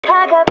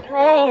I got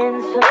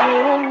plans for me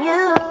and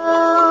you.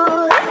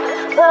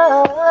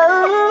 Oh,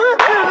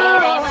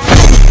 it ain't my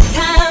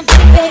time,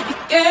 baby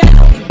girl.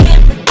 You can't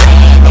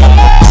pretend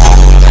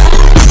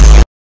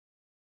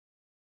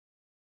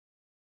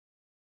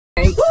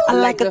it. I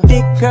like a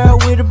thick girl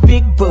with a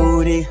big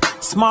booty,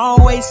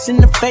 small waist in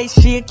the face,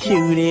 she a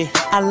cutie.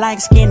 I like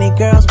skinny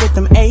girls with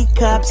them A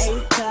cups,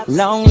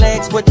 long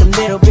legs with them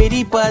little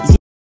bitty butts.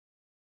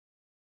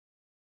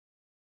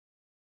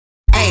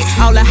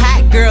 All the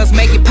hot girls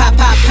make it pop,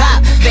 pop,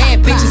 pop.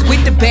 Bad bitches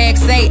with the bag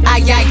say,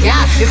 ay, ay,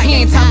 ay. If he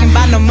ain't talking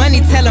about no money,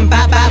 tell him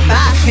bye, bye,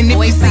 bye. And if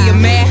you see a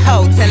mad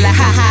hoe, tell her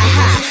ha, ha,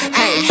 ha.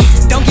 Hey,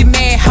 don't get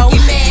mad, hoe.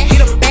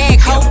 Get a bag,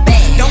 hoe.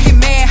 Don't get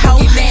mad,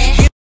 hoe.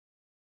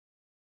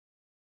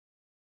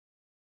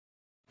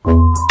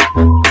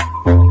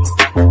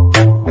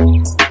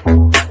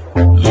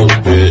 Little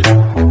bit.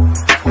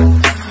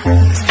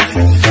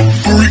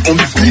 On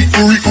the beat,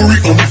 on the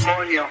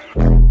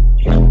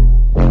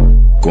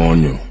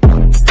Coño.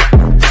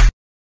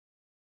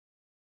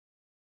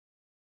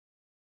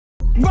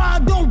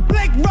 Ride, don't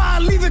blink,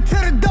 ride, leave it to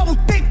the double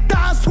thick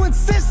thighs, twin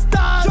sisters.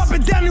 Drop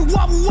it down and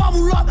wobble,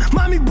 wobble up.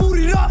 Mommy boot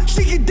it up,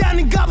 she get down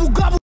and gobble,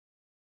 gobble.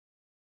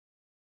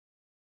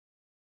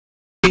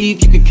 You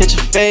can catch a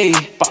fade.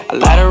 A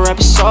lot of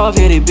rappers solve,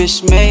 yeah, they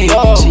bitch made.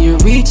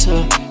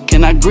 Senorita,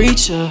 can I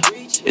greet ya?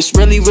 It's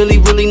really, really,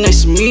 really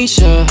nice to meet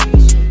ya.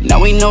 Now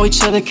we know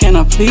each other, can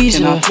I please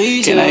ya?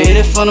 Can I hit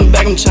it from the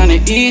back, I'm tryna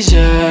ease ya.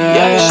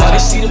 Yeah, shawty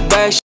see the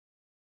back.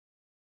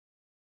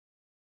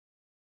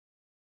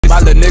 My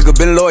little nigga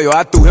been loyal,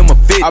 I threw him a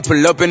fit. I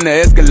pull up in the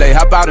Escalade,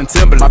 hop out in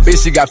Timberland. My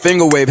bitch, she got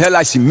finger wave, hell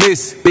like she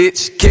miss.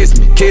 Bitch, kiss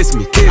me, kiss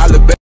me, kiss me. I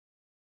look back.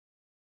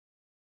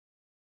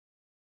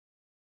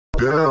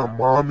 Damn,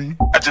 mommy.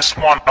 I just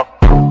wanna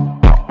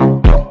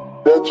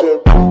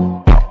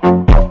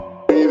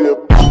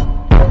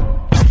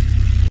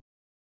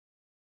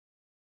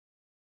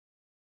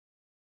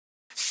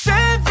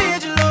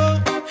Savage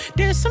love,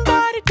 did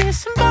somebody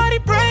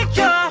break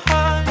your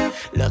heart?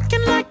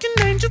 Looking like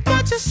an angel,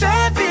 but you're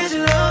savage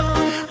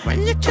love.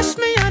 When you kiss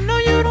me, I know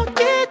you don't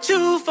get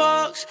two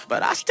fucks,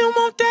 but I still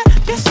want that,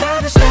 your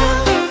savage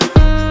love.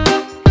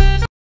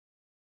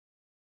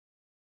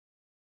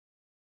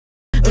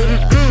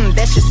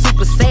 That shit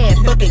super sad,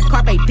 fucking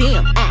carpe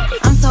diem.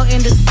 I'm so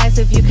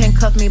indecisive, you can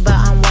cuff me, but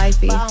I'm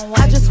wifey.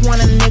 I just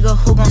want a nigga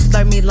who gon'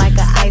 slurp me like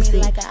a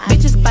icy.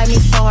 Bitches bite me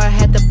so hard,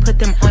 had to put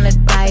them on a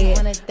diet.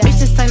 Bitch,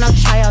 this ain't no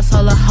tryout,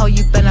 so la hoe,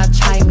 you better not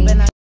try me.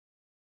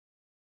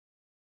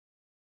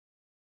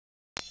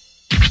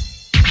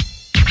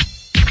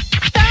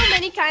 So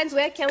many kinds,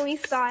 where can we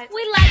start?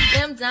 We like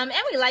them dumb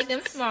and we like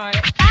them smart.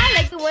 I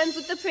like the ones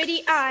with the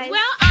pretty eyes.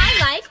 Well, I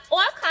like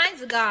all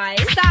kinds of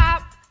guys.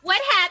 Stop. What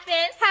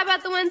happened? How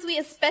about the ones we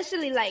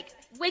especially like?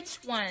 Which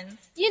ones?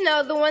 You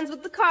know, the ones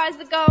with the cars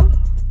that go.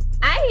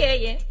 I hear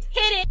you.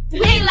 Hit it.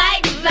 We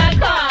like the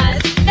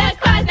cars that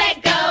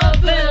go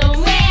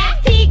boom. We're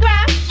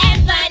Tigra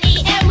and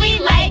Bunny and we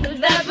like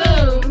the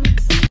boom.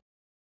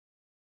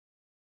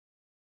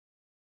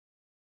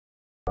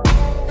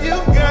 You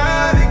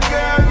got it,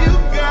 girl, you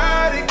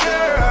got it,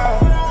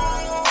 girl.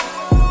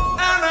 I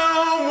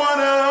don't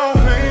wanna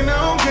play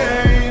no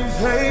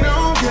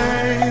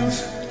games,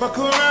 fuck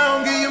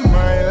around, give you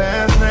my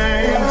last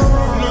name.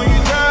 Know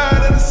you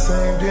tired of the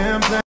same damn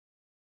thing.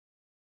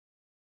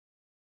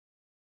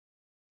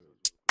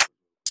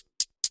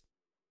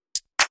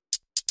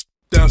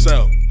 down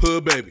south,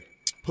 hood baby.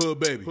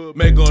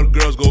 Make all the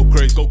girls go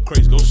crazy,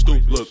 go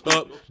stupid. Look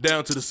up,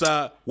 down to the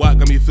side. Why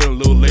got me feeling a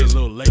little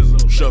lazy?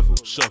 Shuffle,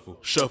 shuffle,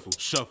 shuffle,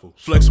 shuffle.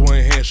 Flex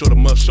one hand, show the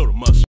muscle,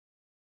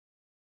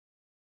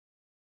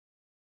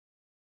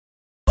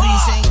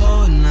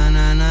 Oh na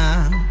na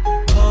na,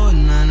 oh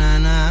na na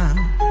na,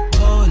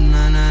 oh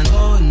na na,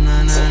 oh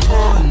na na,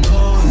 oh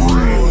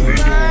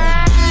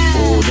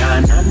na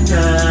na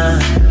na.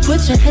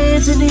 Put your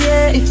hands in the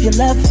air if you're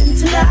loving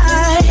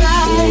tonight.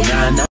 Oh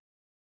na na.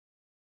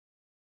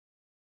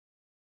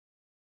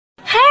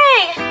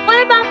 Hey,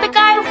 what about the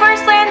guy who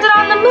first landed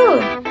on the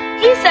moon?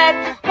 He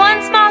said,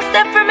 one small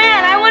step for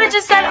man. I would have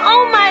just said,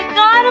 oh my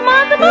god, I'm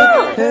on the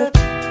moon.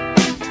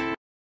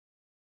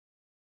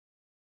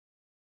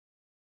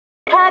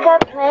 I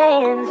got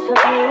plans for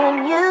me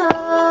and you.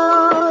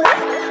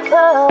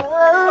 Oh,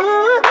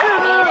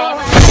 it ain't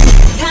my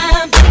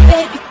time,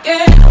 baby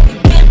girl. You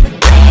can't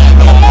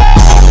pretend it.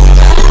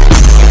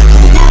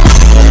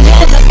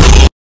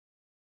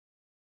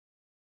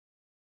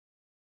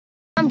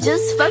 I'm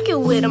just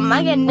fucking with him,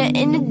 I got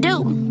nothing to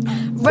do.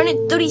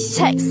 Running through these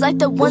checks like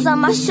the ones on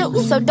my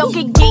shoes. So don't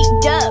get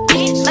geeked up,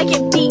 bitch, like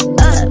it beat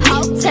up.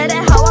 Tell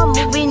that how I'm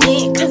moving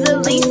in, cause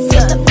at least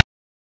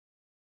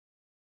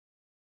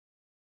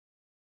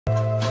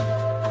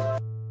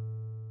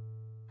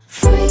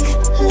freak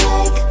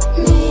like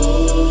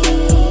me.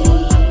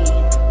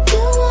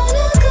 You want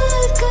a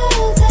good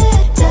girl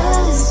that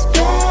does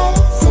bad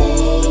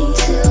things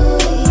to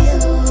you.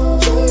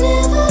 You've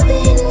never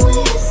been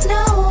with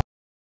no.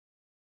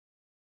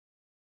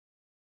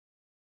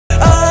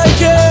 I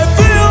can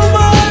feel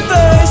my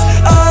face,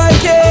 I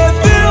can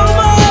feel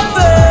my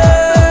face.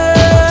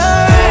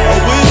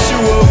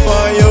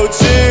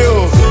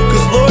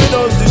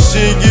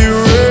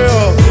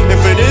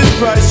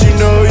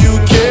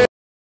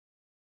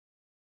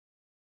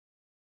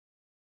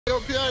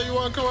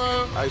 on, come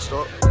on. Ice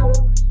stop.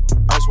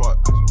 Ice what?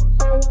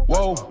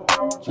 Whoa,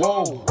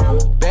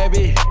 whoa,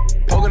 baby,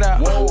 poke it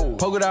out, whoa,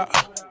 poke it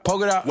out,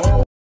 poke it out.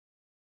 Whoa.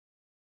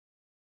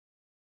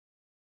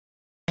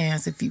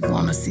 If you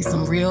wanna see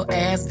some real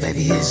ass,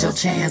 baby, here's your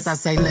chance. I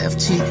say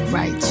left cheek,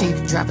 right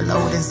cheek, drop it low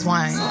and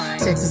swing.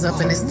 Texas up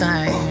in this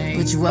thing,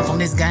 put you up on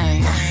this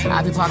game.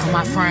 I be parking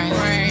my frame,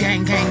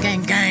 gang, gang,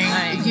 gang,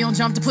 gang. If you don't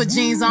jump to put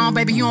jeans on,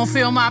 baby, you don't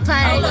feel my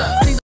pain.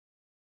 Please